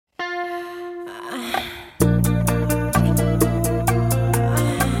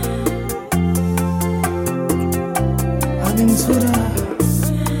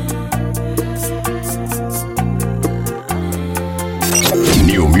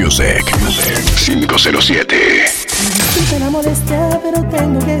Music 507. Disculpe la molestia, pero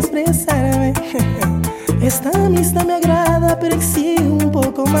tengo que expresarme. Esta amistad me agrada, pero exige un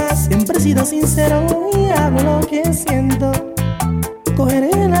poco más. Siempre he sido sincero y hablo lo que siento.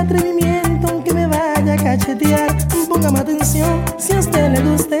 Cogeré el atrevimiento aunque me vaya a cachetear. Póngame atención si a usted le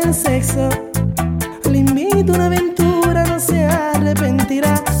gusta el sexo. Le invito a una aventura, no se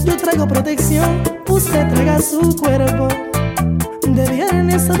arrepentirá. Yo traigo protección, usted traiga su cuerpo. De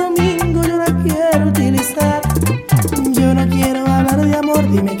viernes a domingo yo la quiero utilizar. Yo no quiero hablar de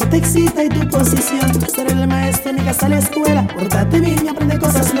amor, dime qué te excita y tu posición. Seré el maestro en mi casa, la escuela. Pórtate bien y aprende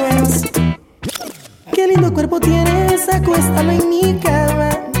cosas nuevas. Qué lindo cuerpo tienes, acuéstalo en mi cama.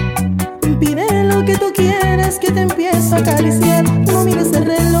 Pide lo que tú quieres, que te empiezo a acariciar. No mires el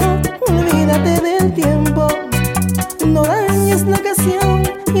reloj, olvídate del tiempo. No dañes la ocasión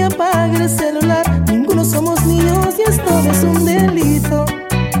y apaga el celular. Ninguno somos niños y esto es un delito.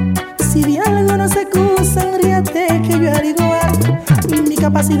 Si de algo nos acusan, ríate que yo haré igual. Mi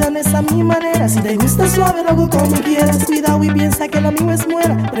capacidad es a mi manera. Si te gusta suave, lo hago como quieras. Cuidado y piensa que lo mío es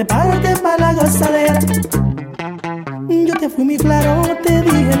muera. Prepárate para la gozadera. Yo te fui muy claro, te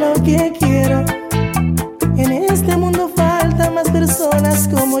dije lo que quiero. En este mundo faltan más personas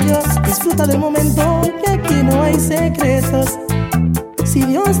como yo. Disfruta del momento, que aquí no hay secretos. Si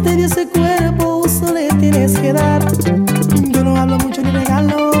Dios te dio ese cuerpo, uso le tienes que dar. Yo no hablo mucho ni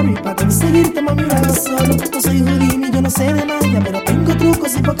regalo, y para conseguirte mami lo hago solo. No soy judío y yo no sé de magia, pero tengo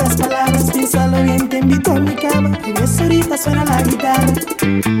trucos y pocas palabras. Piénsalo bien, te invito a mi cama, que ves ahorita suena la guitarra.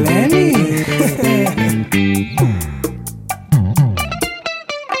 Lenny.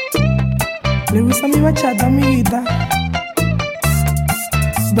 ¿Le gusta mi bachata, amiguita?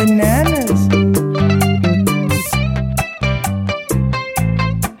 Bananas.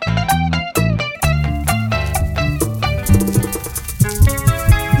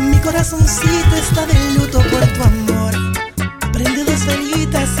 Mi corazoncito está de luto por tu amor. Prende dos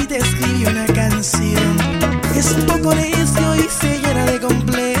velitas y te escribe una canción. Es un poco necio y se llena de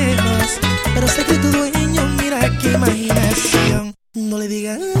complejos, pero sé que tu dueño, mira qué imaginación. No le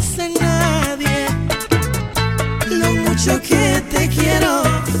digas a nadie lo mucho que te quiero,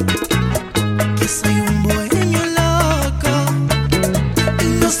 que soy un bohemio loco, y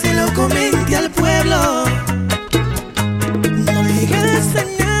no se lo comente al pueblo. No le digas a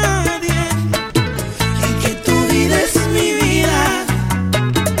nadie que tu vida es mi vida,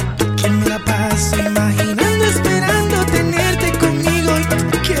 que me la paso imaginando, esperando tenerte conmigo.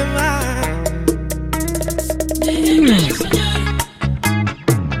 Que va.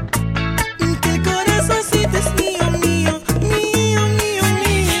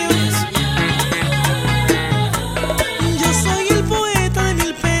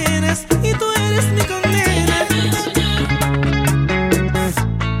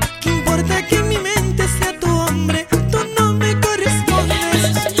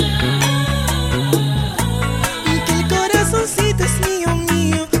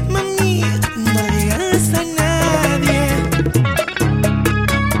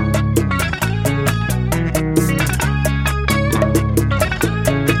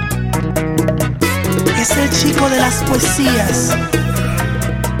 Es el chico de las poesías.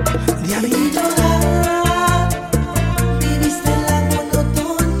 De haber llorar, viviste la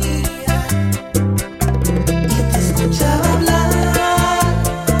monotonía y te escuchaba hablar,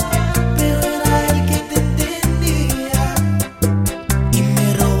 pero era el que te entendía. Y me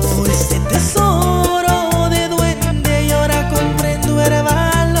robó ese tesoro de duende y ahora comprendo el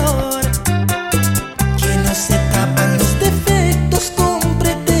valor. Que no se tapan los defectos con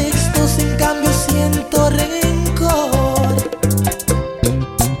pretextos, en cambio siento rencor.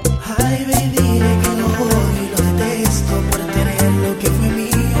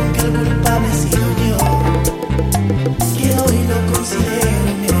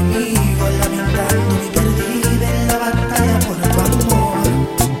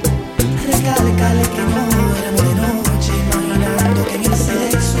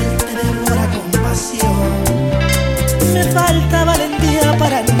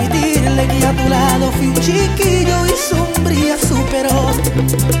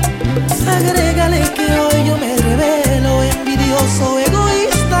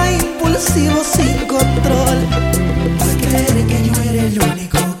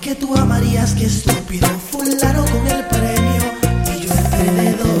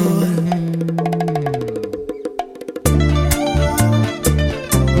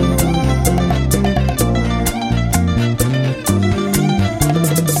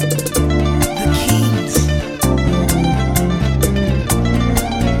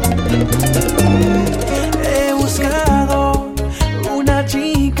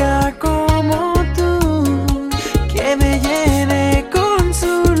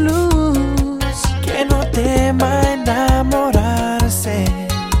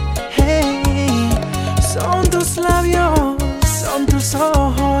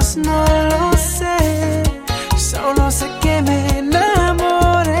 más no lo sé, solo sé que me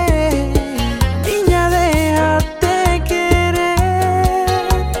enamoré. Niña, déjate querer.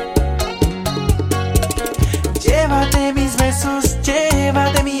 Llévate mis besos,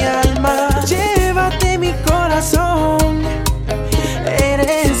 llévate mi alma, llévate mi corazón.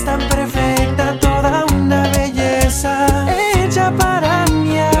 Eres tan perfecta, toda una belleza, hecha para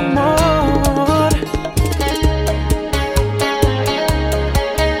mi amor.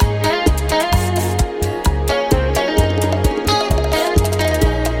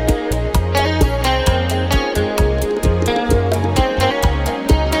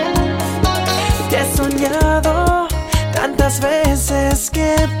 Te he soñado tantas veces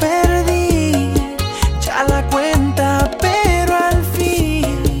que perdí ya la cuenta, pero al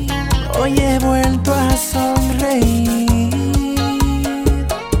fin hoy he vuelto a sonreír.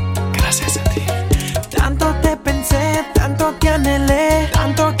 Gracias a ti. Tanto te pensé, tanto te anhelé,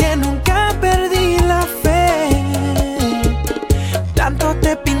 tanto que nunca perdí la fe. Tanto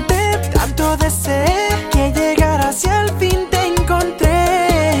te pinté, tanto deseé que llegaras y al fin te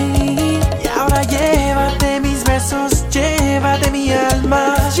encontré. Y ahora llévate mis besos, llévate mi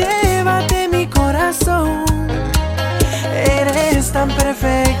alma, llévate mi corazón. Eres tan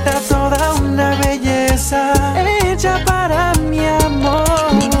perfecta, toda una belleza, hecha para mi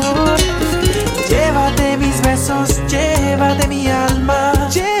amor. Llévate mis besos, llévate mi alma,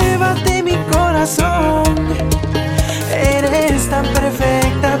 llévate mi corazón. Eres tan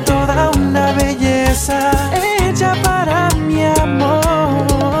perfecta, toda una belleza, hecha para mi amor.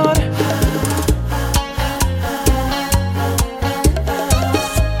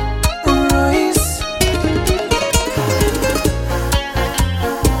 Royce.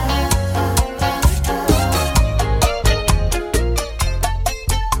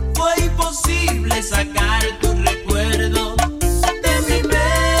 Fue imposible sacar tu recuerdo de mi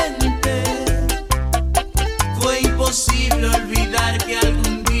mente. Fue imposible olvidar que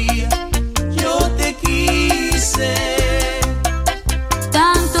algún día yo te quise.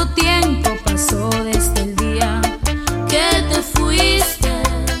 Tanto tiempo pasó desde el día que te fuiste.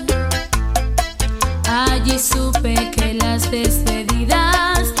 Allí supe que las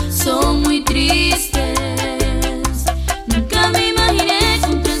despedidas son muy tristes. Nunca me imaginé que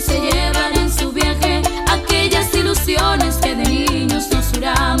un tren se llevara en su viaje aquellas ilusiones que de niños nos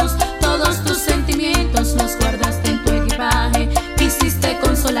juramos. Todos tus sentimientos los guardaste en tu equipaje. Quisiste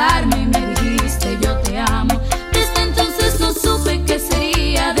consolarme y me dijiste yo te amo. Desde entonces no supe qué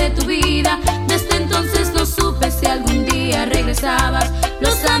sería de tu vida. Desde entonces no supe si algún día regresabas.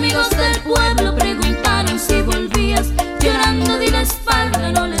 Los amigos del pueblo preguntaron si volvías. Llorando di la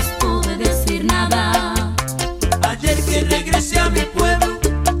espalda, no les pude decir nada. Ayer que regresé a mi pueblo,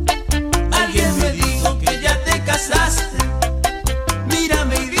 alguien me dijo que ya te casaste.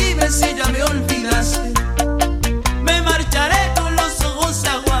 Mírame y dime si ya me olvidaste. Me marcharé con los ojos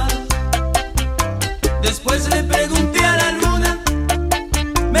aguados. Después le pregunté a la luna,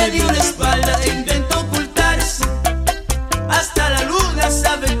 me dio la espalda e intentó ocultarse. Hasta la luna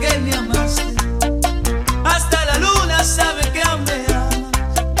sabe que me amaste. Hasta la luna sabe que aún me amas.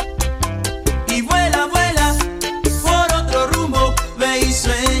 Y vuela, vuela por otro rumbo. Ve y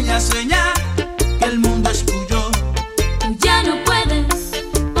sueña, sueña que el mundo es tuyo. Tú ya no puedes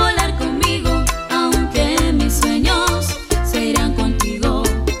volar conmigo, aunque mis sueños se irán contigo.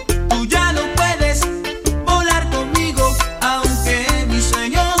 Tú ya no puedes volar conmigo, aunque mis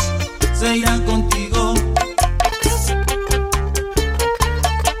sueños se irán contigo.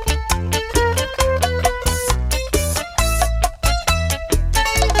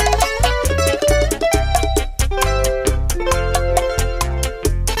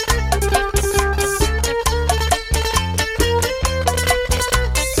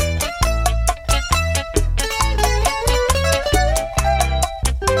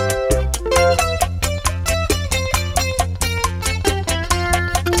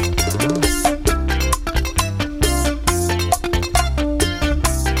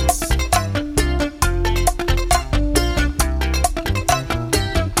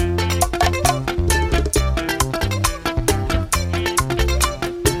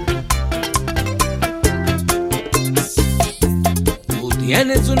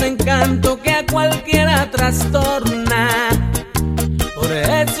 Tienes un encanto que a cualquiera trastorna. Por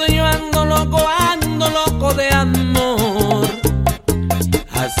eso yo ando loco de amor.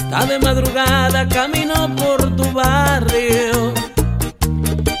 Hasta de madrugada camino por tu barrio.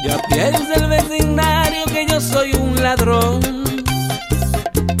 Ya piensa el vecindario que yo soy un ladrón.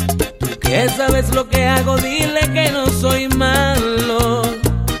 Tú que sabes lo que hago, dile que no soy malo.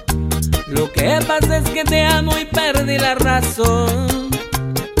 Lo que pasa es que te amo y perdí la razón.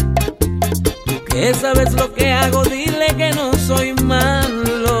 que sabes lo que hago, dile que no soy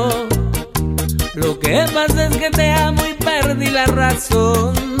malo. Lo que pasa es que te amo y perdí la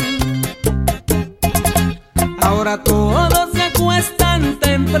razón. Ahora todos se acuestan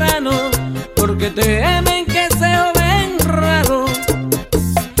temprano porque temen que se ven raro.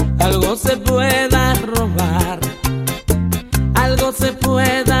 Algo se pueda robar, algo se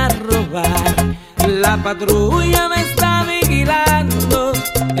pueda robar. La patrulla me está vigilando,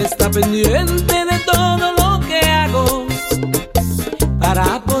 está pendiente de todo lo que hago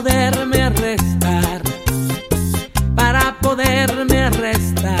para poderme arrestar, para poderme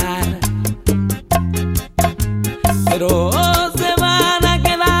arrestar. Pero se van a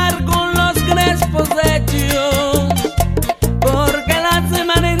quedar con los crespos hechos, porque la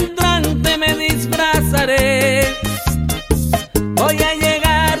semana entrante me disfrazaré. Voy a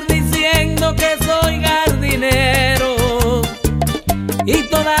llegar diciendo que soy jardinero y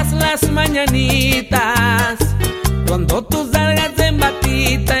todas las mañanitas, cuando tú salgas en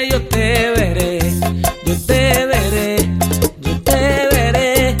batita, yo te veré, yo te veré, yo te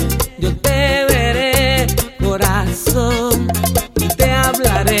veré, yo te veré, corazón, y te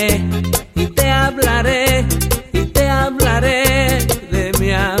hablaré, y te hablaré, y te hablaré de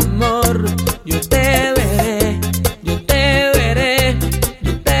mi amor. Yo te veré, yo te veré,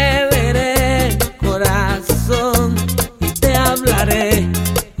 yo te veré, corazón, y te hablaré,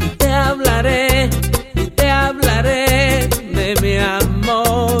 y te hablaré, y te hablaré de mi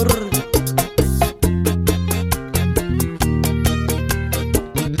amor.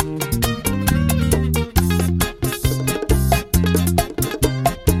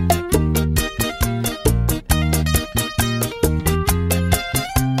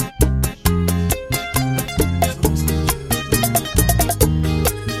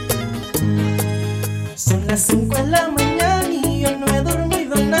 Son las 5 de la mañana y yo no he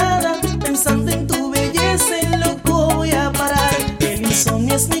dormido nada. Pensando en tu belleza, en loco voy a parar. El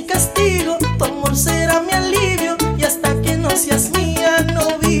insomnio es mi castigo, tu amor será mi alivio. Y hasta que no seas mía,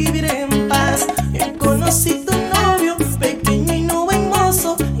 no viviré en paz. Yo conocí tu novio, pequeño y no buen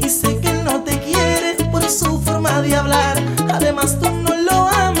mozo, y sé que él no te quiere por su forma de hablar. Además tú no lo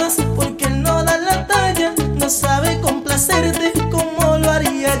amas porque él no da la talla, no sabe complacerte como lo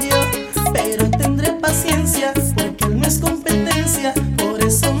haría yo. Pero tendré paciencia porque él no es competencia, por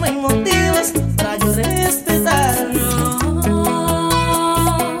eso no hay motivos para yo respetarlo.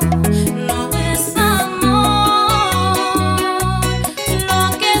 No es amor, lo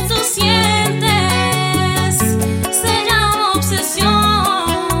que tú sientes se llama obsesión,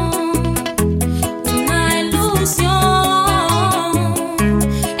 una ilusión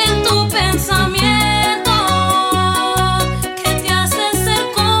en tu pensamiento que te hace hacer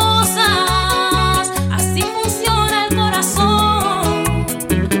cosas, así funciona el corazón.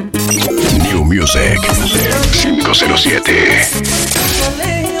 New Music 507.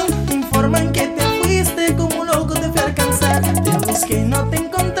 Colegio, me informan que te fuiste, como un loco te fui a alcanzar. Te busqué y no te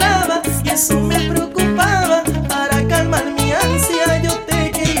encontraba y eso me preocupaba. Para calmar mi ansia yo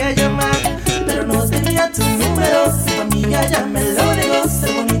te quería llamar, pero no tenía tu número, tu amiga ya me lo negó.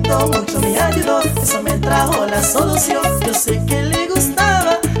 Ser bonito mucho me ayudó, eso me trajo la solución. Yo sé que le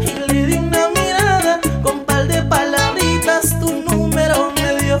gustaba y le di una mirada, con par de palabritas tu número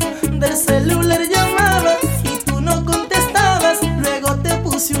me dio. Del celular llamaba y tú no contestabas, luego te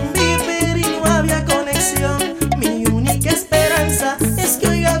puse un beeper y no había conexión. Mi única esperanza es que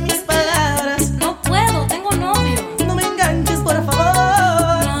oiga mis palabras. No puedo, tengo novio. No me enganches, por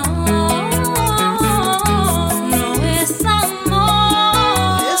favor. No es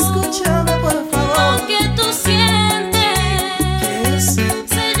amor, Escúchame, por favor. lo que tú sientes ¿Qué es?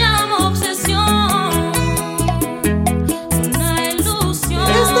 se llama obsesión, una ilusión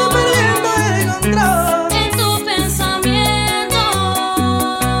Estoy perdiendo el control. en tu pensamiento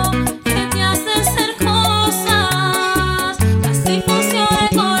que te hace hacer cosas, así funciona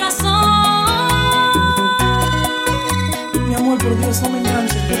el corazón. Mi amor, por Dios, no me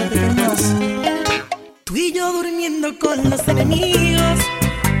enganches, espérate, que hay más. Tú y yo durmiendo con los enemigos,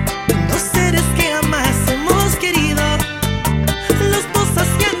 dos seres que jamás hemos querido, los dos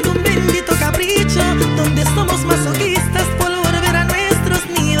haciendo un bendito capricho, donde somos masoquistas por volver a nuestros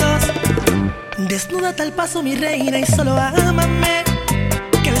nidos. Desnúdate al paso, mi reina, y solo ámame,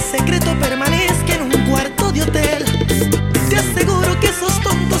 que el secreto permanezca en un cuarto de hotel. Te aseguro que esos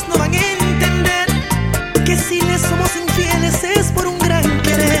tontos no van a entender que si les somos infieles es por un gran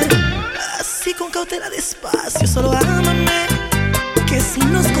querer. Así con cautela, despacio, solo ámame, que si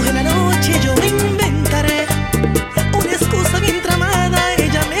nos coge la noche yo me inventaré una excusa bien tramada,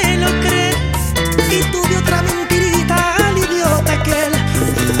 ella me lo cree, y tú de otra mentirita al idiota aquel.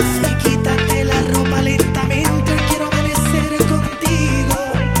 Y quítate la ropa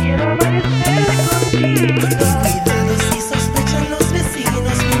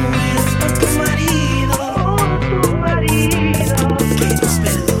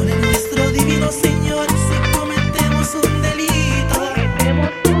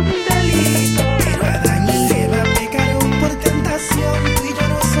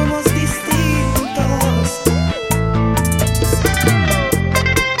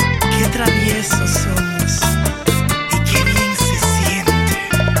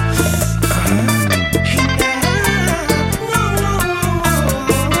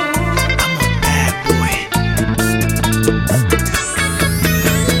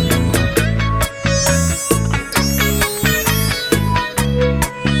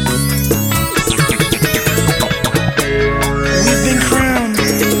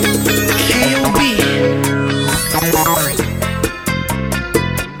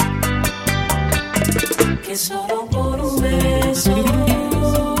que solo por un beso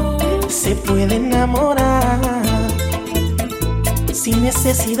se puede enamorar sin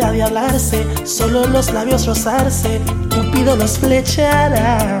necesidad de hablarse, solo los labios rozarse, Cupido los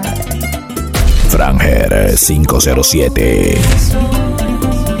flechará. Franger 507.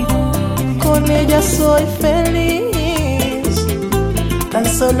 Con ella soy feliz, tan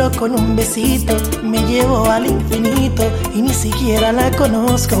solo con un besito me llevo al infinito y ni siquiera la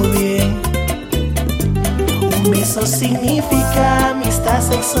conozco bien. Un beso significa amistad,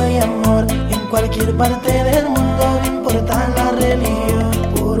 sexo y amor. En cualquier parte del mundo, no importa la religión.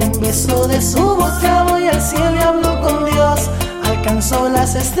 Por un beso de su boca voy al cielo y hablo con Dios. Alcanzó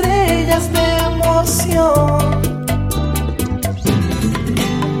las estrellas de emoción.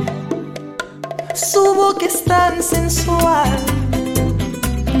 Su boca es tan sensual,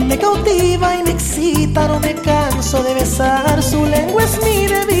 me cautiva y me excita, no me canso de besar. Su lengua es mi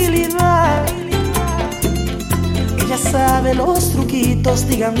debilidad. Ella sabe los truquitos,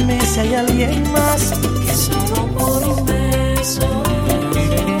 díganme si hay alguien más que solo por un beso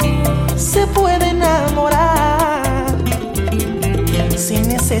se puede enamorar sin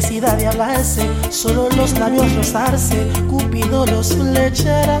necesidad de hablarse, solo los labios rozarse, Cupido los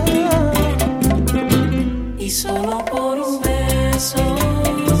flechará. Y solo por un beso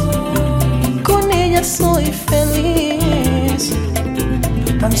con ella soy feliz,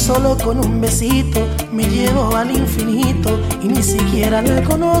 tan solo con un besito me llevo al infinito y ni siquiera la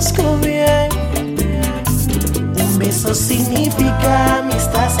conozco bien. Un beso significa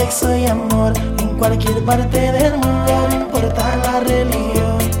amistad, sexo y amor. En cualquier parte del mundo, no importa la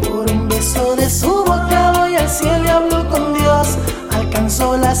religión. Por un beso de su boca voy al cielo y hablo con Dios.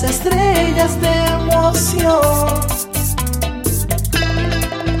 Alcanzó las estrellas de emoción.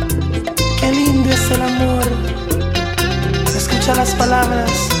 Qué lindo es el amor. Escucha las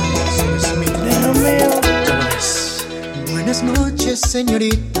palabras de Romeo. Buenas noches,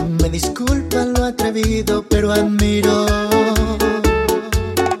 señorita. Me disculpa lo atrevido, pero admiro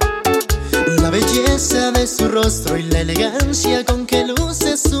la belleza de su rostro y la elegancia con que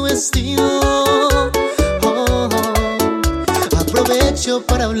luce su vestido. Aprovecho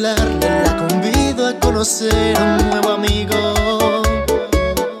para hablarle, la convido a conocer a un nuevo amigo.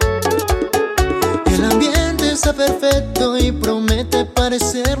 El ambiente está perfecto y promete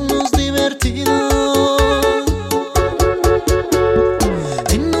parecernos divertido.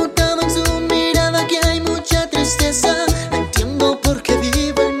 He notado en su mirada que hay mucha tristeza. No entiendo por qué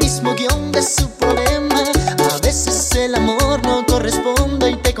vive el mismo guión de su problema. A veces el amor no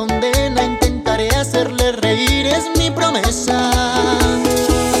corresponde y te condena. Intentaré hacerle reír, es mi promesa.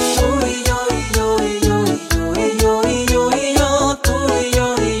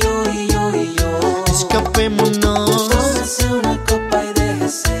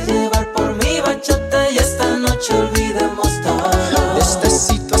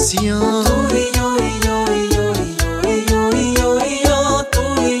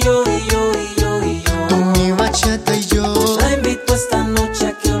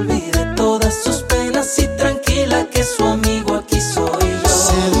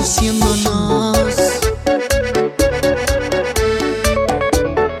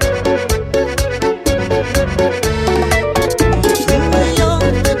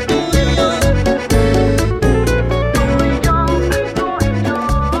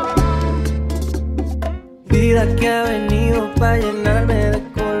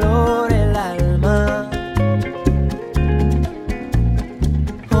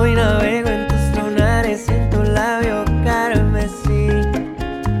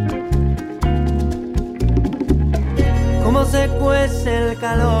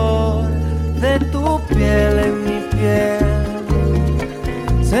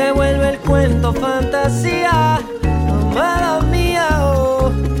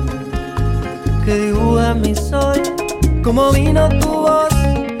 Como vino tu voz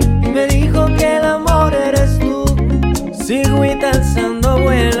y me dijo que el amor eres tú, sigo y alzando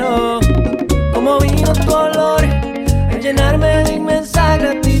vuelo. Como vino tu olor a llenarme de inmensa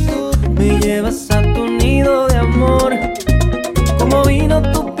gratitud, me llevas a tu nido de amor. Como vino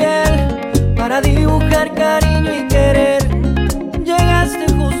tu piel para dibujar cariño y querer, llegaste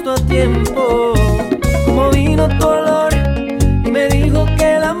justo a tiempo. Como vino tu olor y me dijo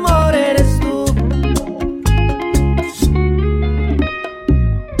que el amor eres tú.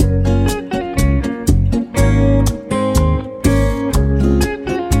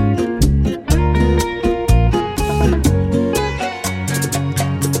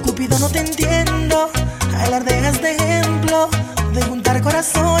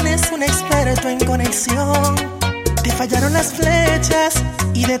 Un experto en conexión. Te fallaron las flechas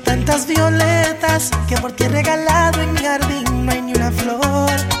y Y de tantas violetas que por ti he regalado en mi jardín no hay ni una flor.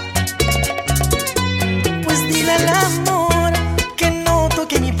 Pues dile al amor que no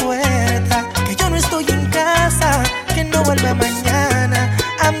toque mi puerta, que yo no estoy en casa, que no vuelva mañana.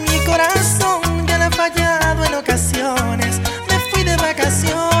 A mi corazón ya le ha fallado en ocasiones. Me fui de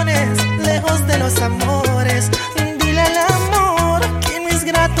vacaciones, lejos de los amores. Dile al amor que no es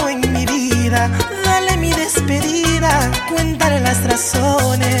grato en mi vida. Dale mi despedida, cuéntale las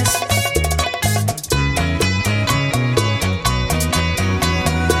razones.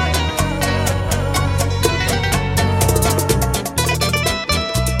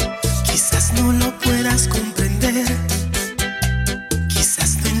 Quizás no lo puedas comprender,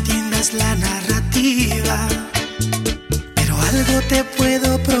 quizás no entiendas la narrativa, pero algo te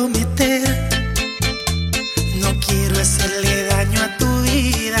puedo prometer: no quiero hacerle daño a tu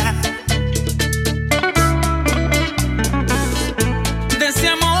vida. De ese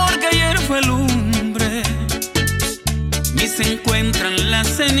amor que ayer fue lumbre, ni se encuentran las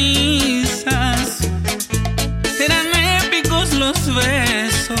cenizas. Eran épicos los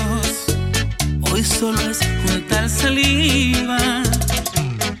besos, hoy solo es juntar saliva.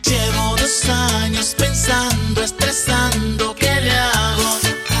 Llevo 2 años pensando, estresando, ¿qué le hago?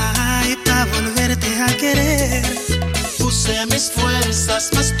 Ay, pa' volverte a querer. Puse mis fuerzas,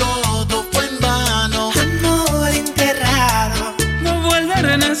 mas todo fue en vano. Amor enterrado, No vuelve a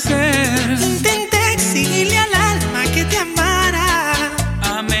renacer, intenté exigirle al alma que te amara,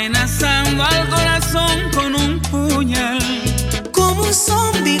 amenazando al corazón con un puñal. como un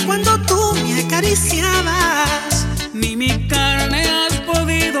zombie cuando tú me acariciabas. Ni mi carne has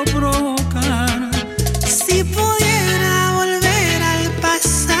podido provocar. Si pudiera volver al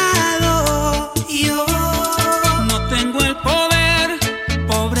pasado, yo No tengo el poder,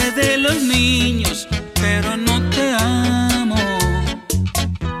 pobre de los niños, pero no te amo.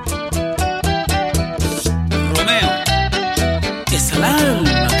 Romeo, es el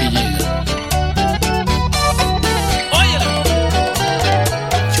alma que llega. Óyelo.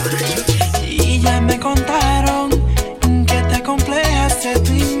 y ya me contaron que te complejas de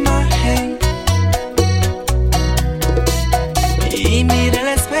tu imagen. Y mira el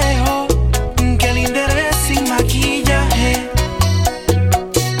espejo, que linda eres sin maquillaje.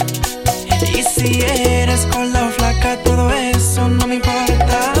 Y si eres gorda o flaca, todo eso no me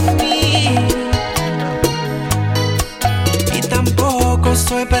importa a mí. Y tampoco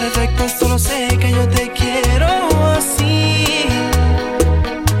soy perfecto, solo sé que yo te quiero así.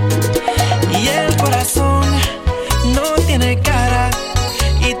 Y el corazón no tiene cara,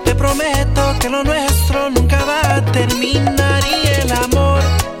 y te prometo que lo nuestro nunca va a terminar. Y el amor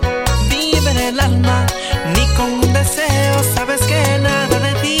vive en el alma, ni con un deseo sabes que nada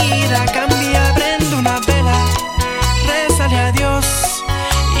de ti irá a cambiar. Prende una vela, rézale a Dios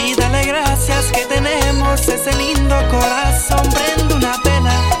y dale gracias que tenemos ese lindo corazón. Prende una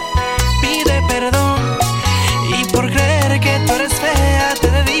vela, pide perdón, y por creer que tú eres fea te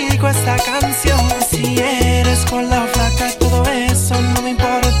dedico esta canción. Si eres gorda o flaca, todo eso no me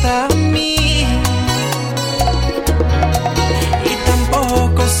importa a mí. Y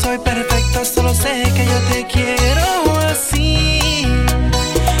tampoco soy perfecto, solo sé que yo te quiero así.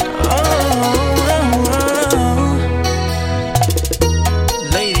 Oh, oh, oh.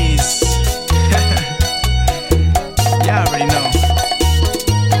 Ladies, you already know.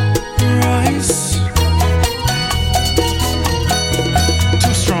 Royce.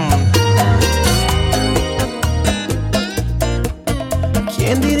 Too strong.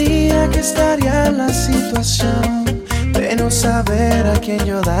 ¿Quién diría que estaría en la situación de no saber a quién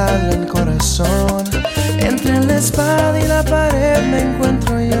yo darle el corazón? Entre la espada y la pared me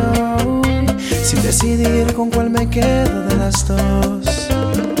encuentro yo, sin decidir con cuál me quedo de las dos.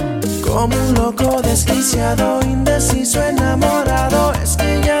 Como un loco desquiciado, indeciso, enamorado, es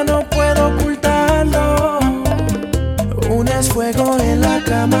que ya no puedo ocultarlo. Una es fuego en la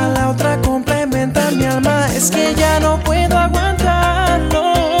cama, la otra complementa mi alma, es que ya no puedo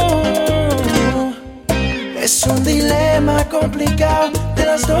aguantarlo. Es un dilema complicado, de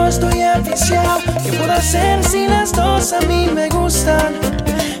las dos estoy enviciado. ¿Qué puedo hacer si las dos a mí me gustan?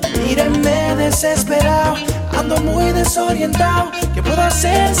 Mírenme desesperado, ando muy desorientado. ¿Qué puedo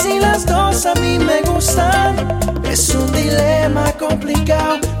hacer si las dos a mí me gustan? Es un dilema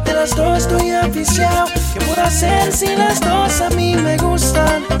complicado, de las dos estoy enviciado. ¿Qué puedo hacer si las dos a mí me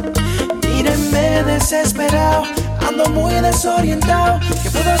gustan? Mírenme desesperado, ando muy desorientado. ¿Qué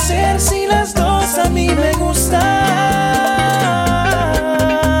puedo hacer si las dos a mí me gustan?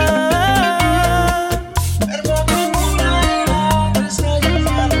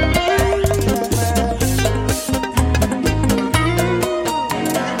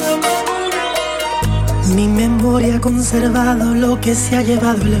 memoria ha conservado lo que se ha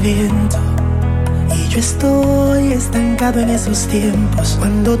llevado el viento. Y yo estoy estancado en esos tiempos,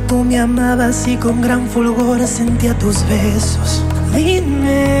 cuando tú me amabas y con gran fulgor sentía tus besos.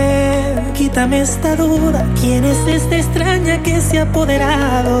 Dime, quítame esta duda, ¿quién es esta extraña que se ha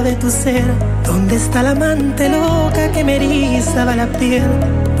apoderado de tu ser? ¿Dónde está la amante loca que me erizaba la piel?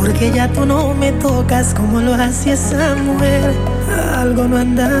 Porque ya tú no me tocas como lo hacía esa mujer. Algo no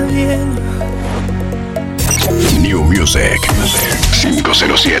anda bien. New Music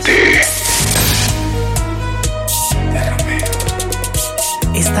 507.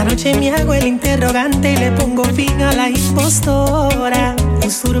 Esta noche me hago el interrogante y le pongo fin a la impostora,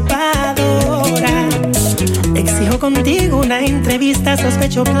 usurpadora. Exijo contigo una entrevista,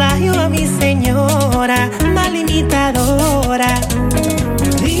 sospecho plagio a mi señora, mal imitadora.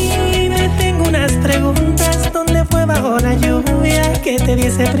 Dime, tengo unas preguntas, ¿dónde fue bajo la lluvia que te di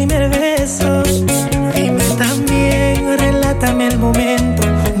ese primer beso? Dime también, relátame el momento,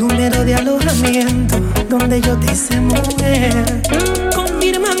 número de alojamiento, donde yo te hice mujer.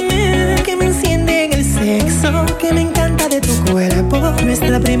 Confírmame que me enciende en el sexo, que me encanta de tu cuerpo,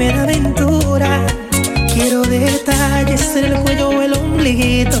 nuestra primera aventura. Quiero detalles, el cuello o el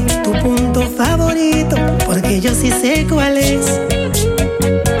ombliguito, tu punto favorito, porque yo sí sé cuál es.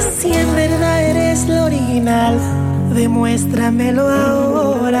 Si en verdad eres lo original, demuéstramelo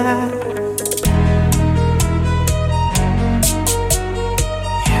ahora.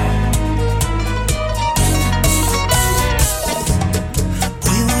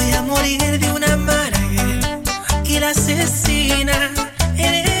 De una amarga y la asesina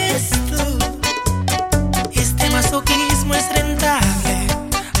eres tú. Este masoquismo es rentable,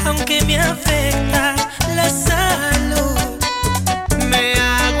 aunque me afecta la salud. Me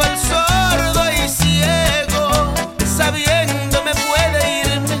hago el sordo y ciego, sabiendo me puede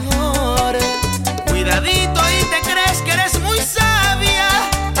ir mejor. Cuidadito y te crees que eres muy sabia.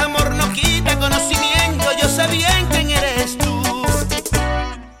 Amor no quita conocimiento, yo sé bien quién eres tú.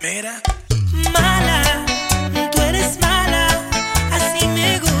 Mira. Mala, tú eres mala, así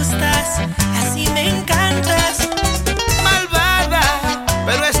me gustas, así me encantas. Malvada,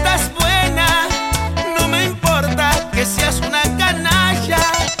 pero estás buena, no me importa que seas una canalla.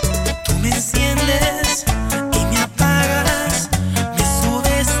 Tú me enciendes y me apagas, me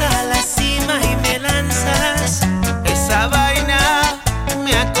subes a la cima y me lanzas. Esa vaina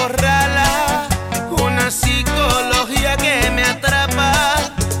me acorrala, una psicología que me atrapa.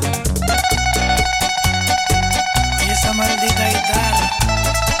 Esa maldita guitarra.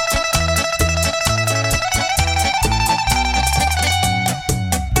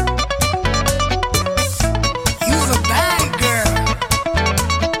 You're a bad girl,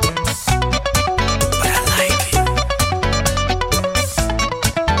 but I like it.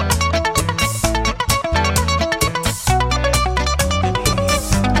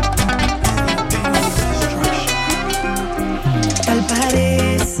 Tal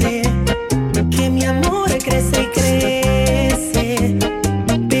parece que mi amor crece y crece,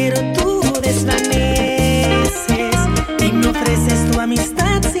 pero tú desvaneces y me ofreces tu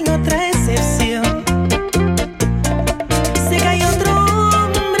amistad sin otra excepción. Sé que hay otro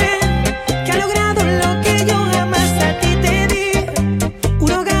hombre que ha logrado lo que yo jamás a ti te di: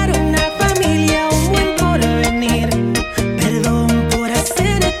 un hogar, una familia, un buen porvenir. Perdón por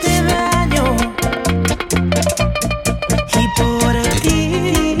hacerte daño y por ti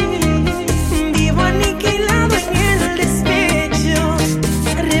vivo aniquilado en el despecho,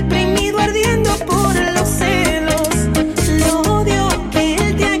 reprimido ardiendo por los celos. Lo odio que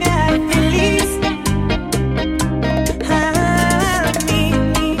él te haga feliz. A mí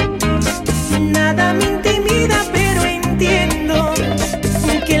nada me intimida, pero entiendo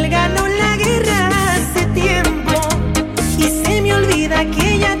que él ganó la guerra hace tiempo y se me olvida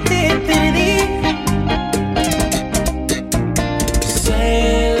que ya te perdí.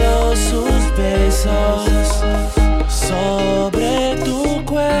 Celo sus besos sobre tu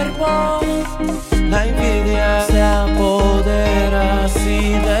cuerpo. La envidia se apodera así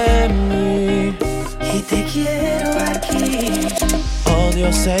de mí. Y te quiero aquí. Odio a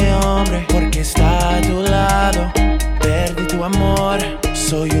ese hombre porque está a tu lado. Perdí tu amor,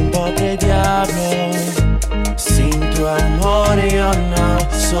 soy un pobre diablo. Sin tu amor yo no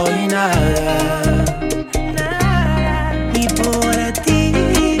soy nada. Y por ti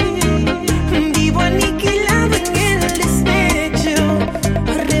vivo aniquilado en el despecho,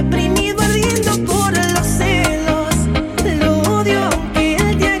 reprimido ardiendo por los celos. Lo odio que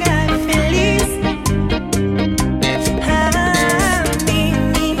él te haga feliz. A mí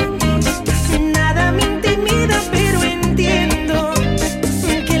nada me intimida, pero entiendo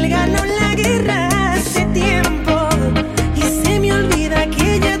que él ganó la guerra hace tiempo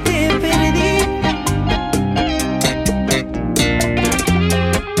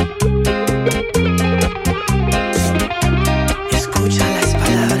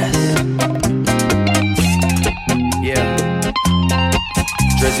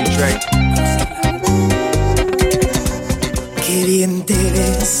Dre. Qué bien te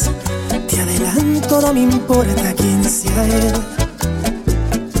ves, te adelanto, no me importa quién sea él.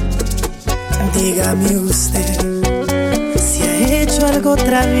 Dígame usted si ha hecho algo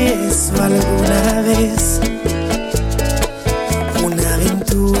travieso alguna vez. Una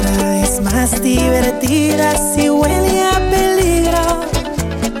aventura es más divertida si huele a peligro.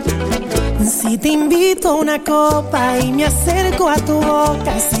 Si te invito a una copa y me acerco a tu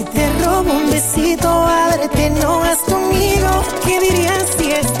boca, si te robo un besito, ábrete, no vas conmigo. ¿Qué dirías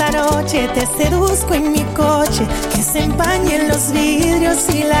si esta noche te seduzco en mi coche? Que se empañen los vidrios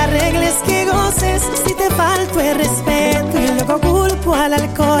y la regla es que goces. Si te falto el respeto y luego culpo al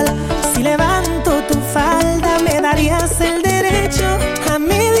alcohol, si levanto tu falda me darías el derecho a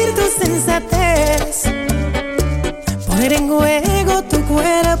medir tu sensatez, poner en juego tu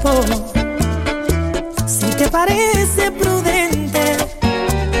cuerpo. Si te parece prudente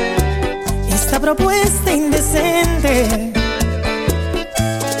esta propuesta indecente,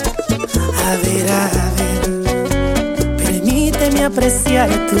 a ver, permíteme apreciar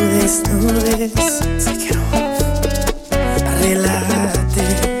tu desnudez. Relájate,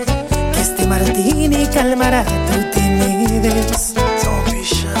 que este martini calmará tu timidez.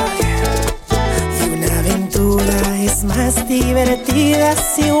 Y una aventura es más divertida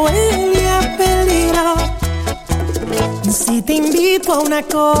si huele a peligro. Si te invito a una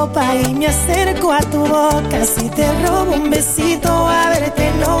copa y me acerco a tu boca, si te robo un besito, a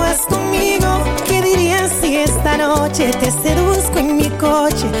verte, no vas conmigo. ¿Qué dirías si esta noche te seduzco en mi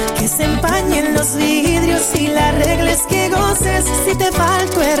coche? Que se empañen los vidrios y la regla es que goces. Si te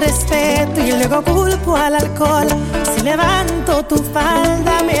falto el respeto y luego culpo al alcohol, si levanto tu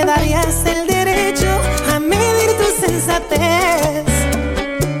falda me darías el derecho a medir tu sensatez,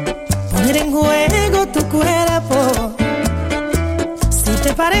 poner en juego tu cuerpo.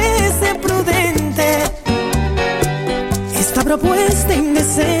 ¿Te parece prudente esta propuesta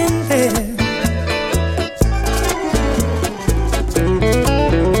indecente?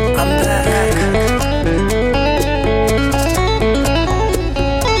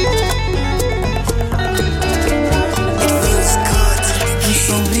 Tu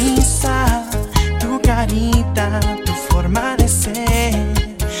sonrisa, tu carita, tu forma de ser,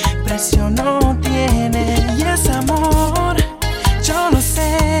 precio no tiene y es amor. Yo lo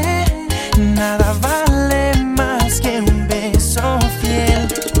sé, nada vale más que un beso fiel.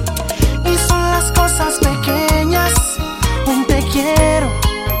 Y son las cosas pequeñas, un te quiero,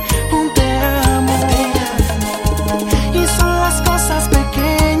 un te amo. Y son las cosas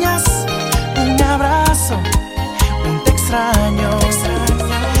pequeñas, un abrazo, un te extraño.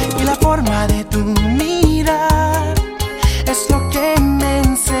 Y la forma de tu mirar es lo que me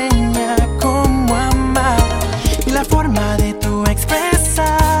enseña cómo amar. Y la forma de tu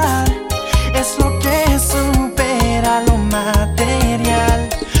expresar es lo que supera lo material.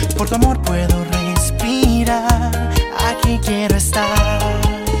 Por tu amor puedo respirar, aquí quiero estar.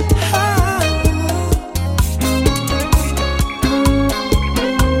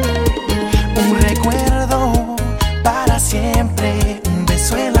 Un recuerdo para siempre, un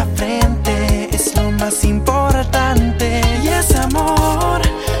beso en la frente es lo más importante. Y ese amor,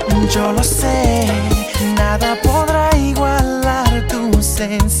 yo lo sé, nada podrá igualar tu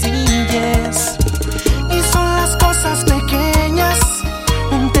sencillez. Y son las cosas pequeñas,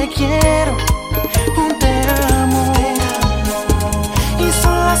 un te quiero, un te amo. Y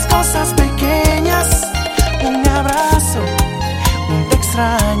son las cosas pequeñas, un abrazo, un te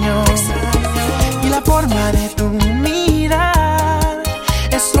extraño. Y la forma de tu mirar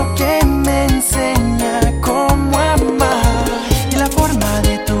es lo que me enseña cómo amar. Y la forma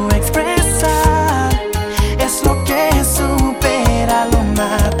de tu expresar es lo que supera lo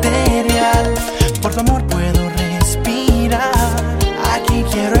material. Por tu amor puedo respirar, aquí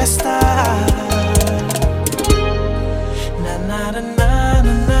quiero estar. Na na na na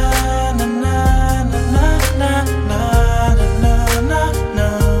na na na na na na na na na.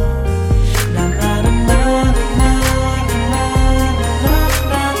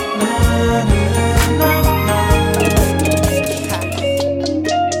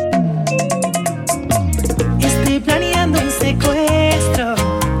 Estoy planeando un secuestro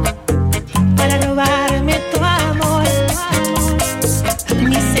para robarme tu amor.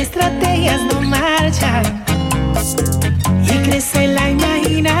 Mis estrategias no marchan y crece la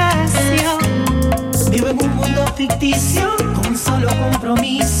imaginación. Vivo en un mundo ficticio con un solo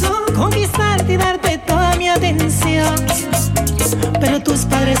compromiso: conquistarte y darte toda mi atención. Pero tus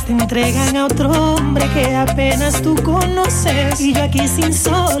padres te entregan a otro hombre que apenas tú conoces, y yo aquí sin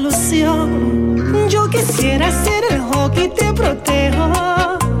solución. Yo quisiera ser el hockey, te protejo.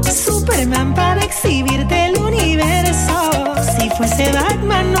 Superman para exhibirte el universo. Si fuese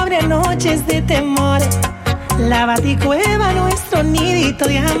Batman no habría noches de temor. La Baticueva, nuestro nidito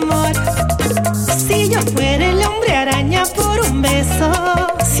de amor. Si yo fuera el hombre araña por un beso,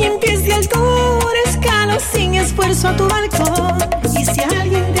 100 pies de altura escalo sin esfuerzo a tu balcón. Y si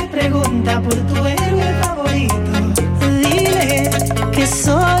alguien te pregunta por tu héroe favorito, dile que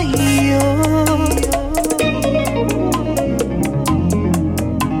soy yo.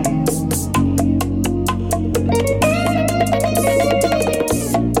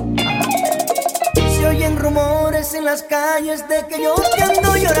 Se oyen rumores en las calles de que yo te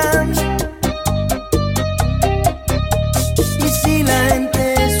ando llorando. Y si la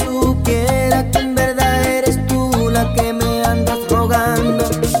gente supiera que en verdad eres tú la que me andas rogando,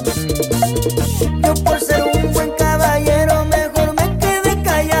 yo por ser un buen caballero mejor me quedé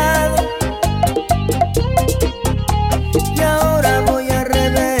callado. Y ahora voy a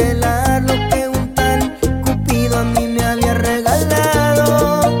revelar lo que un tal Cupido a mí me había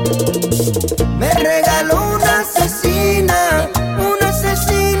regalado. Me regaló una asesina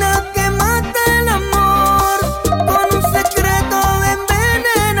que mata el amor, con un secreto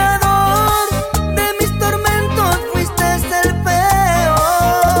envenenador. De mis tormentos fuiste el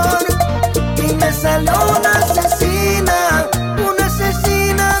peor. Y me salió una asesina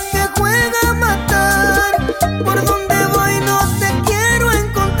que juega a matar. Por donde voy no te quiero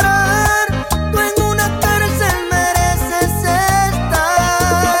encontrar. Tú en una cárcel mereces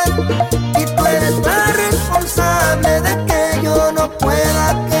estar. Y tú eres la responsable de que yo no pueda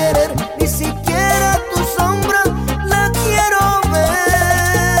querer. Ni siquiera tu sombra la quiero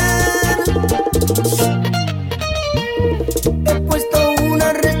ver. He puesto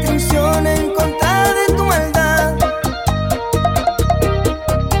una restricción en contra de tu maldad.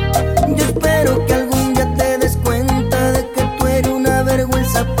 Yo espero que algún día te des cuenta de que tú eres una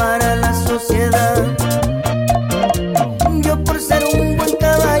vergüenza para la sociedad. Yo por ser un buen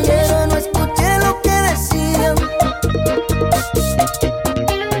caballero no escuché lo que decían,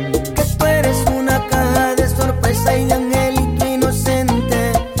 que tú eres una caja de sorpresa y de angelito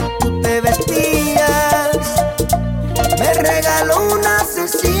inocente tú te vestías. Me regaló una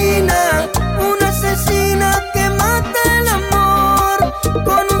asesina que mata el amor,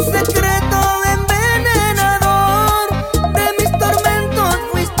 con un secreto envenenador. De mis tormentos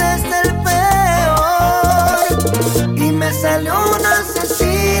fuiste el peor. Y me salió una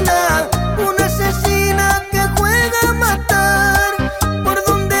asesina que juega a matar. Por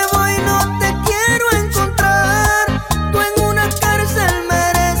donde voy no te quiero encontrar. Tú en una cárcel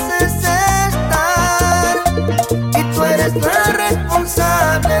mereces estar. Y tú eres la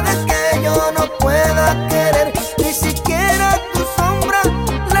responsable de que yo no pueda querer. Ni siquiera tu sombra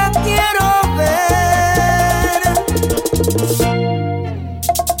la quiero ver.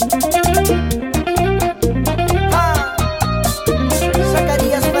 Ah,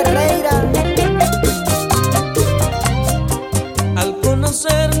 Zacarías Ferreira. Al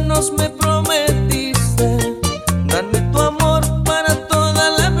conocernos me prometiste darme tu amor para toda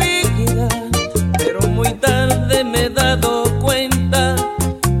la vida, pero muy tarde me he dado cuenta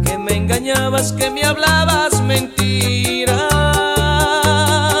que me engañabas, que me hablabas mentiras.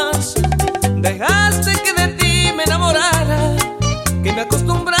 Dejaste que de ti me enamorara, que me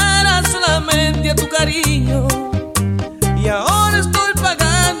acostumbrara solamente a tu cariño, y ahora estoy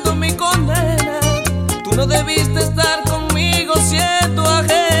pagando mi condena. Tú no debiste estar conmigo siendo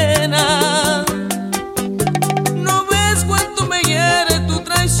ajena. ¿No ves cuánto me hiere tu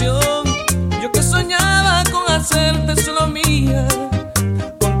traición? Yo que soñaba con hacerte solo mía.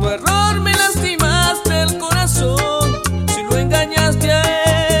 Con tu error me lastimaste el corazón. Si lo engañaste a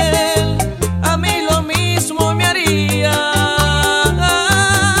él, a mí lo mismo me haría.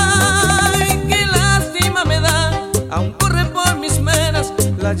 Ay, qué lástima me da, aún corre por mis venas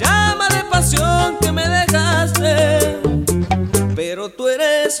la llama de pasión que me dejaste. Pero tú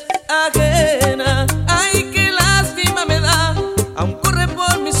eres ajena. Ay, qué lástima me da, aún corre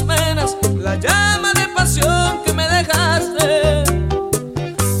por mis venas la llama de pasión que me dejaste.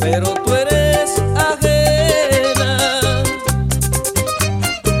 Pero tú eres ajena.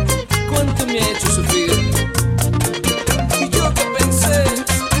 ¿Cuánto me ha hecho sufrir? Y yo que pensé,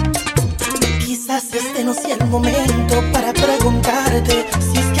 Quizás este no sea el momento para preguntarte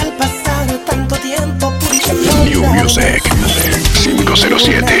si es que al pasar tanto tiempo pudiste New Music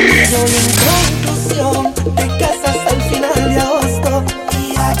 507. En conclusión, te casas al final de agosto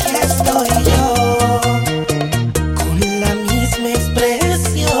y aquí estoy yo con la misma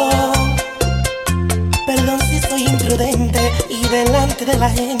expresión. Perdón si soy imprudente y delante de la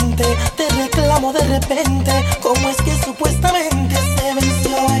gente te reclamo de repente. ¿Cómo es que supuestamente se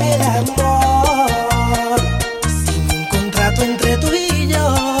venció el amor?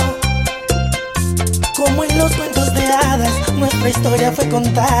 La historia fue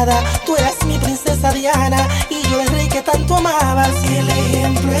contada, tú eras mi princesa Diana y yo el rey que tanto amabas. Y el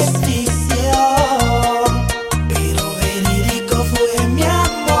ejemplo es ficción, pero verídico fue mi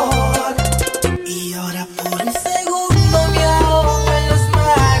amor. Y ahora por un segundo me ahogo en los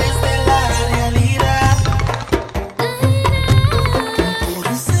mares de la realidad. Por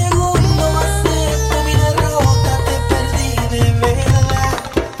un segundo acepto mi derrota, te perdí de verdad.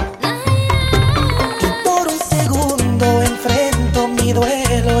 Y por un segundo enfrento mi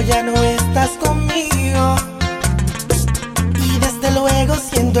duelo, ya no estás conmigo. Y desde luego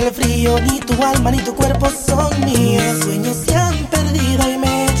siento el frío, ni tu alma ni tu cuerpo son míos. Mis sueños se han perdido y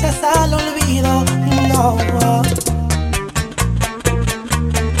me echas al olvido. No.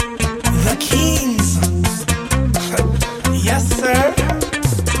 The Kings. Yes, sir.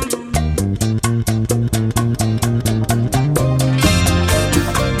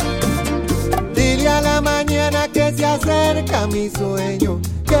 Dile a la mañana que se acerca mi sueño,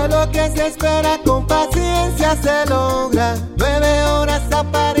 que lo que se espera con paciencia se logra. 9 horas a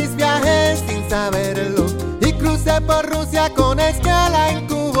París viajé sin saberlo y crucé por Rusia con escala en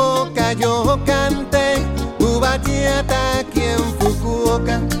Kuboka. Yo canté Ubachata aquí en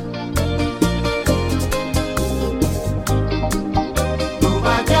Fukuoka.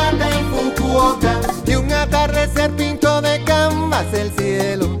 Ubachata en Fukuoka. Y un atardecer pintó de canvas el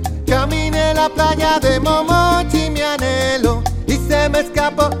cielo. Caminé la playa de Momochi, mi anhelo, y se me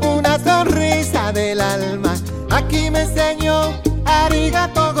escapó una sonrisa del alma. Aquí me enseñó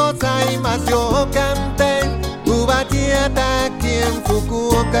arigato gozaimasu. Yo canté Ubachata aquí en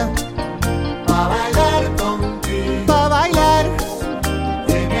Fukuoka. Pa' bailar contigo, pa' bailar,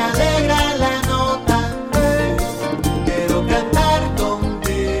 se me alegra la nota. Quiero cantar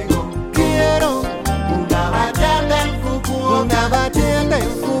contigo, quiero una bachata en Fukuoka, una bachata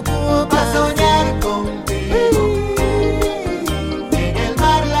en Fukuoka. Pa' soñar contigo, en el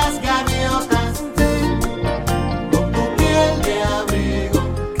mar las gaviotas, con tu piel de abrigo.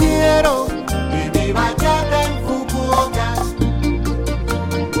 Quiero y mi bachata en Fukuoka.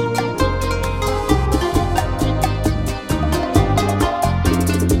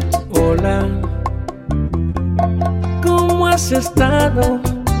 Hola, ¿cómo has estado?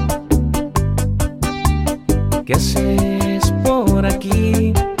 ¿Qué haces por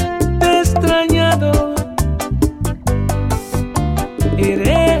aquí? Te he extrañado.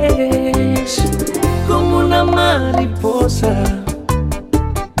 Eres como una mariposa,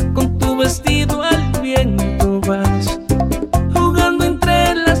 con tu vestido al viento vas, jugando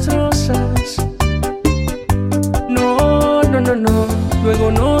entre las rosas. No, no, no, no.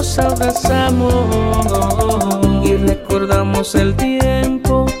 Luego nos abrazamos y recordamos el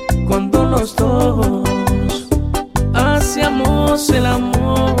tiempo cuando los dos hacíamos el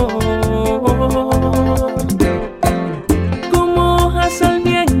amor. Como hojas al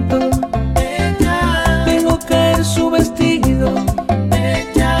viento, dejó caer su vestido,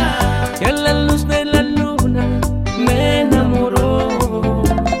 y a la luz de la luna me enamoró.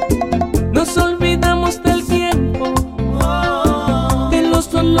 Nos olvidamos del tiempo, de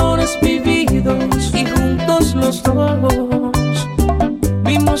los dolores vividos, y juntos los dos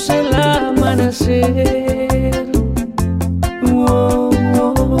vimos el amanecer. Oh,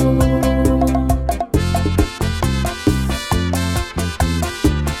 oh.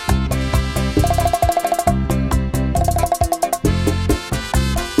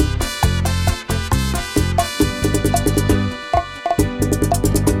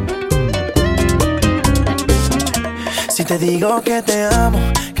 Si te digo que te amo,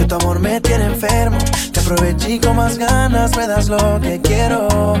 que tu amor me tiene enfermo, te aproveché con más ganas, me das lo que quiero.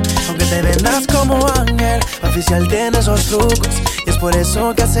 Aunque te vendas como ángel, oficial tiene esos trucos, y es por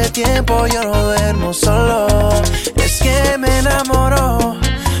eso que hace tiempo yo no duermo solo. Es que me enamoró,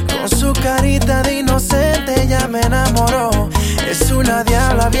 con su carita de inocente ya me enamoró. Es una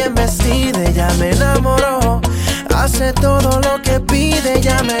diabla bien vestida, ya me enamoró. Hace todo lo que pide,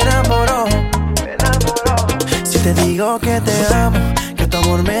 ya me enamoró. Si te digo que te amo, que tu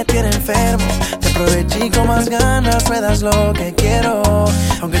amor me tiene enfermo, te aproveché con más ganas, me das lo que quiero.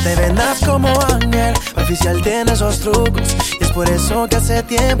 Aunque te vendas como ángel, oficial tiene esos trucos, y es por eso que hace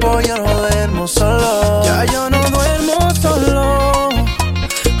tiempo yo no duermo solo. Ya yo no duermo solo.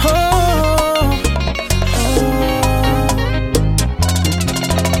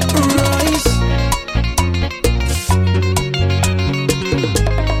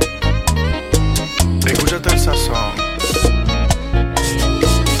 Escúchate el sazón.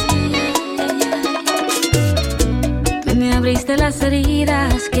 Me abriste las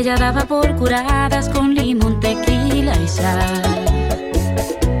heridas que ya daba por curadas con limón, tequila y sal.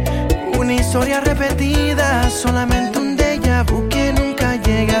 Una historia repetida, solamente un déjà vu.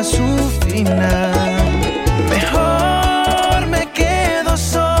 llegue a su final. Mejor me quedo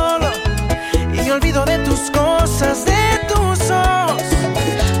solo y me olvido de tus cosas, de tus ojos.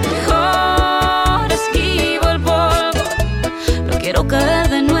 Mejor esquivo el polvo, no quiero caer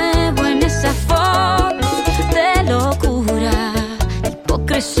de nuevo en esa forma de locura,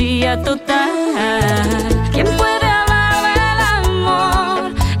 hipocresía total. ¿Quién puede hablar del amor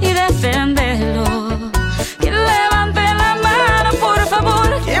y defenderlo? ¿Quién levante la mano, por favor?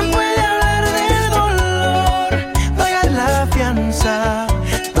 ¿Quién puede hablar del dolor, pagar la fianza,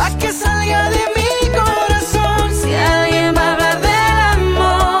 pa' que salga de mi corazón? Si alguien va a hablar del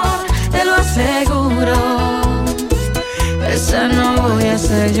amor, te lo aseguro, esa no voy a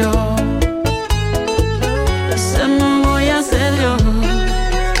ser yo. Esa no voy a ser yo.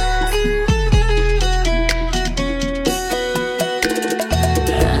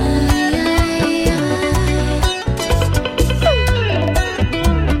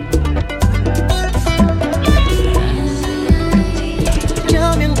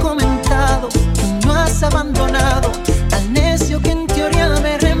 Ya me han comentado que no has abandonado al necio que en teoría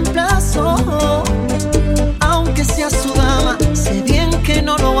me reemplazó. Aunque seas su dama, sé bien que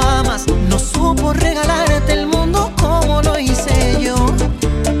no lo amas. No supo regalarte el mundo como lo hice yo.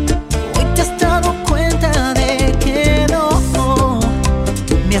 Hoy te has dado cuenta de que no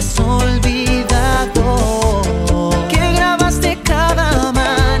me has olvidado, que grabaste cada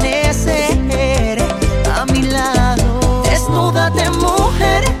amanecer a mi lado. Desnúdate,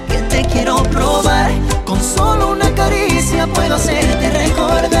 mujer, que te quiero probar. Con solo una caricia puedo hacerte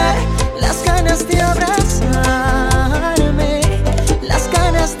recordar las ganas de abrazarme, las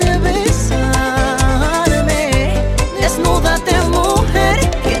ganas de besarme. Desnúdate, mujer,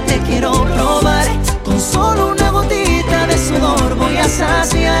 que te quiero probar. Con solo una gotita de sudor voy a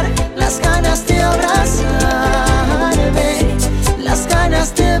saciar las ganas de abrazarme, las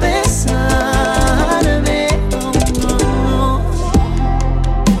ganas de besarme.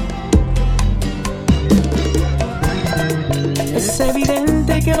 Es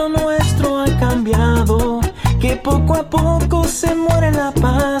evidente que lo nuestro ha cambiado, que poco a poco se muere la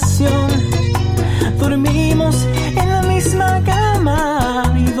pasión. Dormimos en la misma cama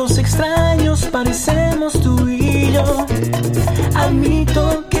y dos extraños parecemos tú y yo.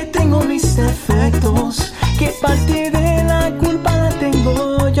 Admito que tengo mis defectos, que parte de la culpa la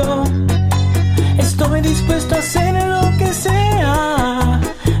tengo yo. Estoy dispuesto a hacer lo que sea,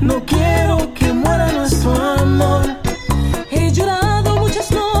 no quiero que muera nuestro amor. He llorado muchas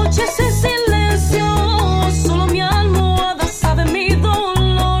noches en silencio, solo mi almohada sabe mi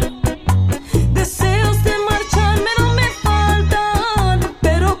dolor. Deseos de marcharme no me faltan,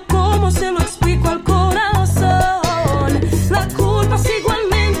 pero ¿cómo se lo explico al corazón? La culpa es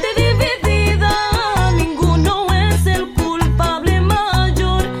igualmente dividida, ninguno es el culpable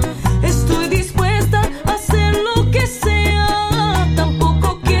mayor. Estoy dispuesta a hacer lo que sea,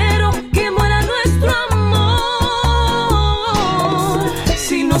 tampoco quiero que muera nuestro amor.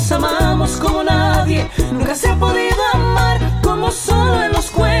 Si nos amamos como nadie, nunca se ha podido amar, como solo en los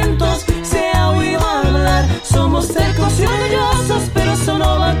cuentos se ha oído hablar. Somos tercos y orgullosos, pero eso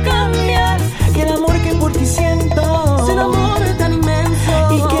no va a cambiar. Que el amor que por ti siento Es un amor tan inmenso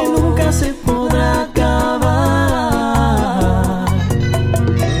y que nunca se podrá acabar.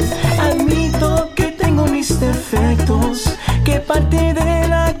 Admito que tengo mis defectos, que parte de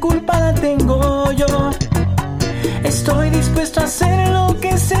la culpa la tengo yo. Estoy dispuesto a hacer lo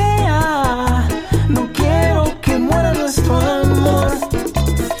que sea, no quiero que muera nuestro amor.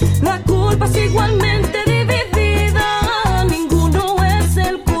 La culpa es igualmente dividida, ninguno es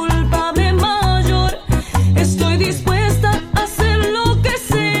el culpable mayor. Estoy dispuesta a hacer lo que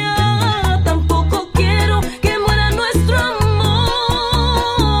sea, tampoco quiero que muera nuestro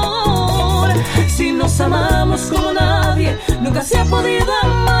amor. Si nos amamos como nadie, nunca se ha podido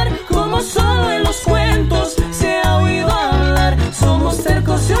amar, como solo en los cuentos se ha oído hablar. Somos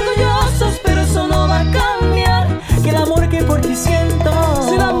tercos y orgullosos, pero eso no va a cambiar. Que el amor que por ti siento Es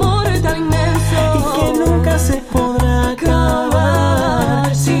un amor tan inmenso y que nunca se podrá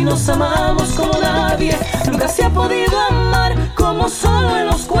acabar. Si nos amamos como nadie, nunca se ha podido amar, como solo en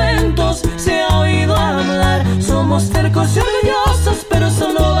los cuentos se ha oído hablar. Somos tercos y orgullosos, pero eso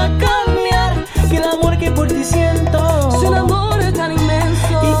no va a cambiar. Que el amor que por ti siento Es un amor tan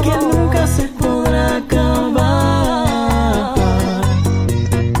inmenso y que nunca se podrá acabar.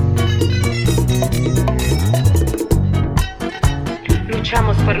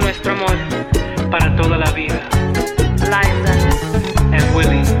 Luchamos por nuestro amor para toda la vida. Liza and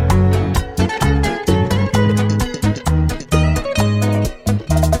Willie.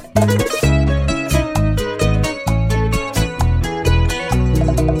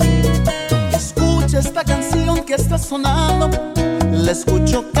 que está sonando, la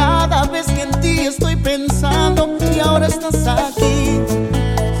escucho cada vez que en ti estoy pensando. Y ahora estás aquí,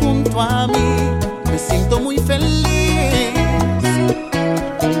 junto a mí, me siento muy feliz.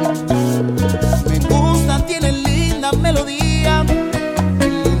 Me gusta, tiene linda melodía,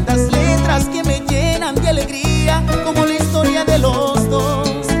 lindas letras que me llenan de alegría, como la historia de los dos,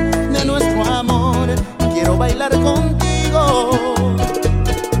 de nuestro amor. Quiero bailar contigo.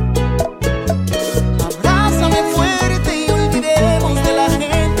 Abrázame fuerte y olvidemos de la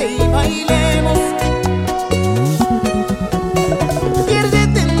gente y bailemos.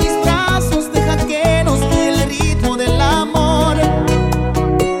 Piérdete en mis brazos, deja que nos guíe el ritmo del amor.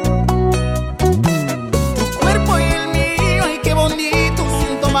 Tu cuerpo y el mío, ay qué bonito,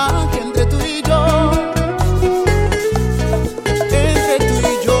 siento magia entre tú y yo. Entre tú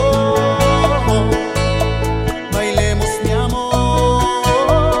y yo, bailemos mi amor.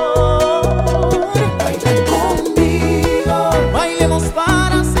 Baila conmigo, bailemos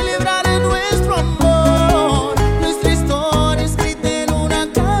para celebrar nuestro amor, nuestra historia escrita en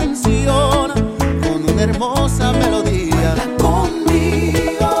una canción, con una hermosa melodía. Baila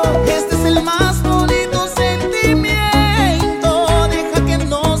conmigo, este es el más bonito sentimiento, deja que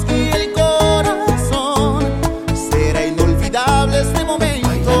nos guíe el corazón, será inolvidable este momento.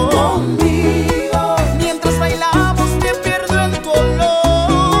 Baila conmigo, mientras bailamos me pierdo en tu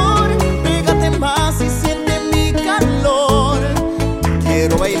olor, pégate más y siente mi calor,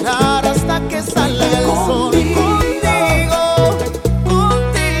 quiero bailar hasta que salga el sol. Contigo,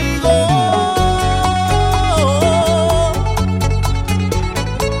 contigo.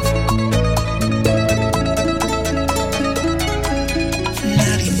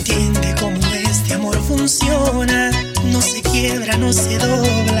 Nadie entiende cómo este amor funciona. No se quiebra, no se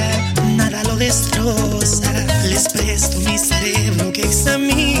dobla, nada lo destroza. Les presto mi cerebro que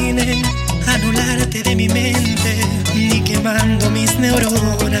examine, anularte de mi mente, ni quemando mis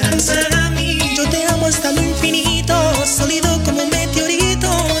neuronas. Mami, yo te amo hasta lo infinito, sólido como un meteorito.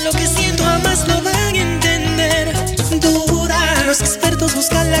 Lo que siento jamás lo van a entender. Duda, los expertos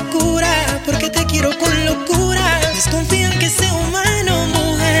buscan la cura, porque te quiero con locura. Desconfían que sea humano,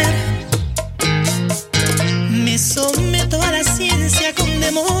 mujer. Me someto a la ciencia con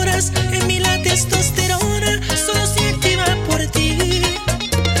demoras. En mí la testosterona solo se activa por ti.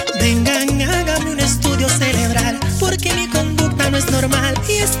 Vengan, hágame un estudio cerebral, porque mi conducta no es normal.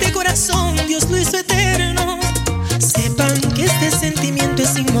 Y este corazón Dios lo hizo eterno. Sepan que este sentimiento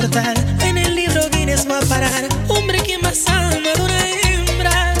es inmortal. En el libro Guinness va a parar. Hombre que más ama de una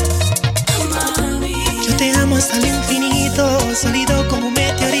hembra. Yo te amo hasta lo infinito, sólido como un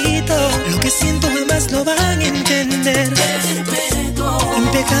meteorito. Lo que siento jamás lo van a entender.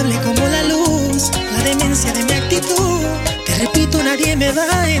 Impecable como la luz, la demencia de mi actitud. Te repito, nadie me va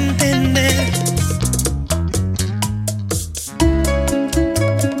a entender.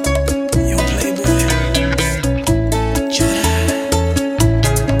 Yo Playboy, llora.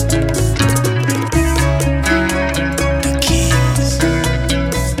 The Kings.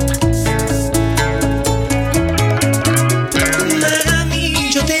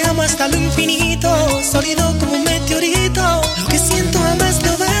 Mami, yo te amo hasta lo infinito, sólido como un meteorito. Lo que siento jamás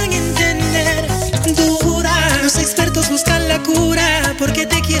lo van a entender. Duda, los expertos buscan la cura, porque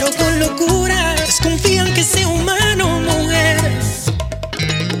te quiero con locura. Desconfían que sea humano, mujer.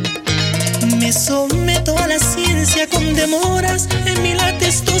 Me someto a la ciencia con demoras. En mí la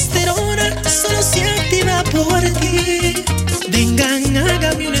testosterona solo se activa por ti. Vengan,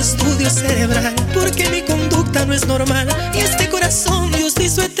 hágame un estudio cerebral, porque mi conducta no es normal. Y este corazón Dios lo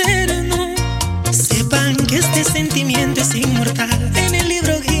hizo eterno. Sepan que este sentimiento es inmortal. En el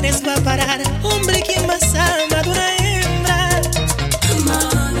libro Guinness va a parar. Hombre, ¿quién más ama de una hembra?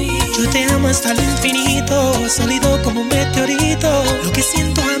 Yo te amo hasta lo infinito, sólido como un meteorito. Lo que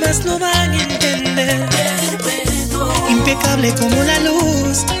siento jamás lo van a entender. Impecable como la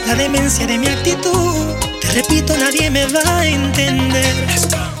luz, la demencia de mi actitud. Te repito, nadie me va a entender.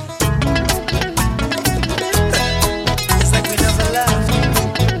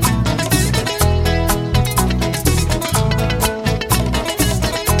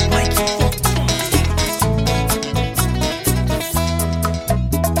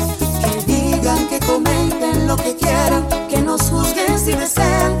 Lo que quieran, que nos juzguen si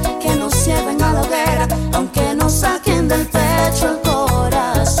desean, que nos lleven a la hoguera, aunque nos saquen del pecho el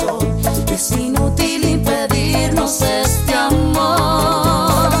corazón. Es inútil impedirnos este amor.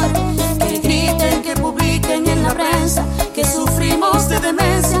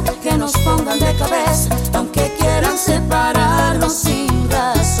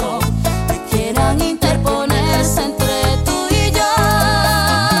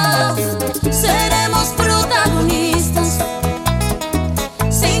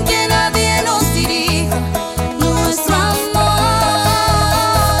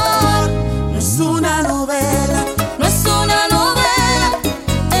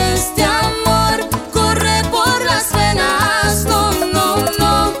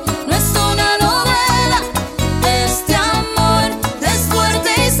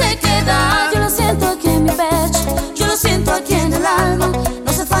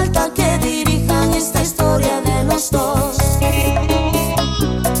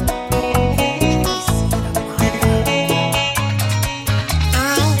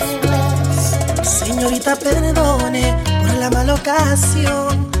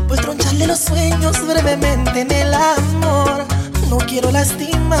 situación, pues troncharle los sueños brevemente en el amor. No quiero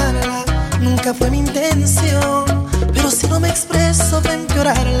lastimarla, nunca fue mi intención, pero si no me expreso va a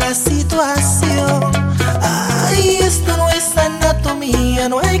empeorar la situación. Ay, esto no es anatomía,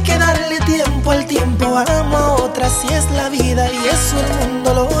 no hay que darle tiempo al tiempo. Amo a otra, si es la vida, y eso el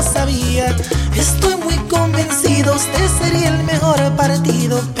mundo lo sabía. Estoy muy convencido, usted sería el mejor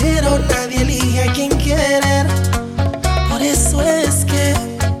partido, pero nadie elige a quien querer. Por eso es que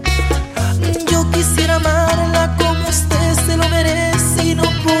yo quisiera amarla como usted se lo merece y no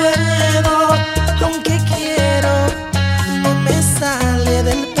puedo, aunque quiero, no me sale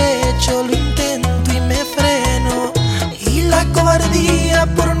del pecho, lo intento y me freno, y la cobardía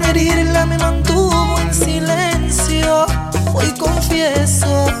por no herirla me mantuvo en silencio. Hoy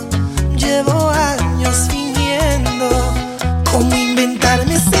confieso, llevo años fingiendo, cómo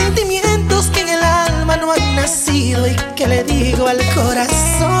inventarme sentimientos que en el alma no han nacido y que le digo al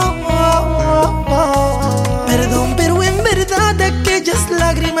corazón. Perdón, pero en verdad aquellas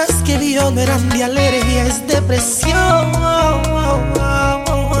lágrimas que vio no eran de alergia, es depresión.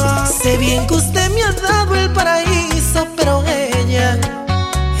 Sé bien que usted me ha dado el paraíso, pero ella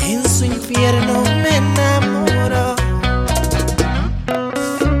en su infierno me enamoró.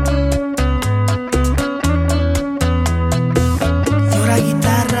 Llora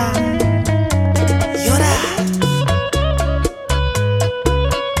guitarra, llora.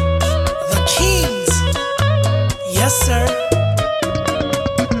 The Kings, yes sir.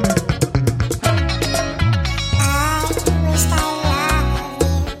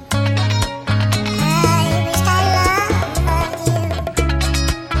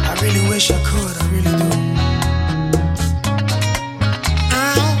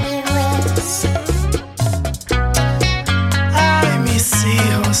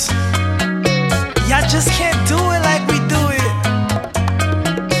 Just can't do it like we do it.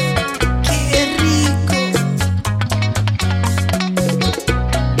 Qué rico.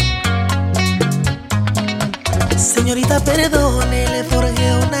 Señorita, perdone, le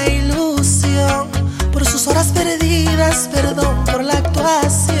forjé una ilusión por sus horas perdidas, perdón por la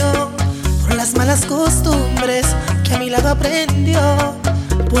actuación, por las malas costumbres que a mi lado aprendió,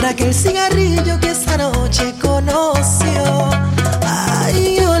 por aquel cigarrillo que esa noche conoció.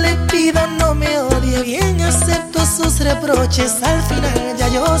 Ay, yo le pido no me odie, bien acepto sus reproches. Al final ya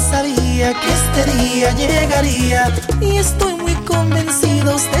yo sabía que este día llegaría, y estoy muy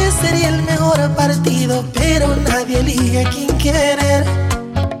convencido, usted sería el mejor partido, pero nadie elige a quien querer.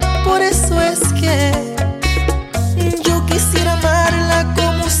 Por eso es que yo quisiera amarla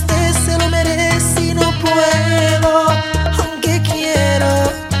como usted se lo merece y no puedo, aunque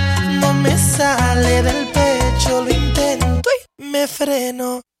quiero, no me sale del pecho, lo intento y me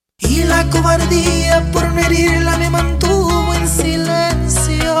freno, y la cobardía por no herirla me mantuvo en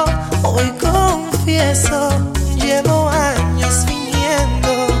silencio. Hoy confieso, llevo años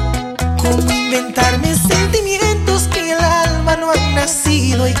fingiendo, cómo inventarme sentimientos que en el alma no han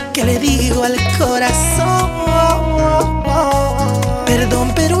nacido y que le digo al corazón.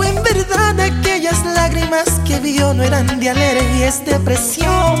 Perdón, pero en verdad aquellas lágrimas que vio no eran de alergia, es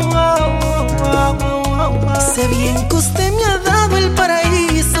depresión. Sé bien que usted me ha dado el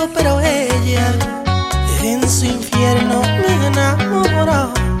paraíso, pero ella en su infierno me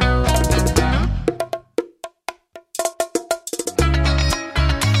enamoró.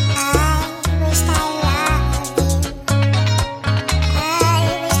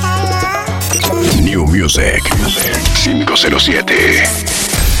 New Music 507.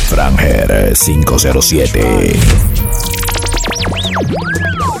 Franger 507.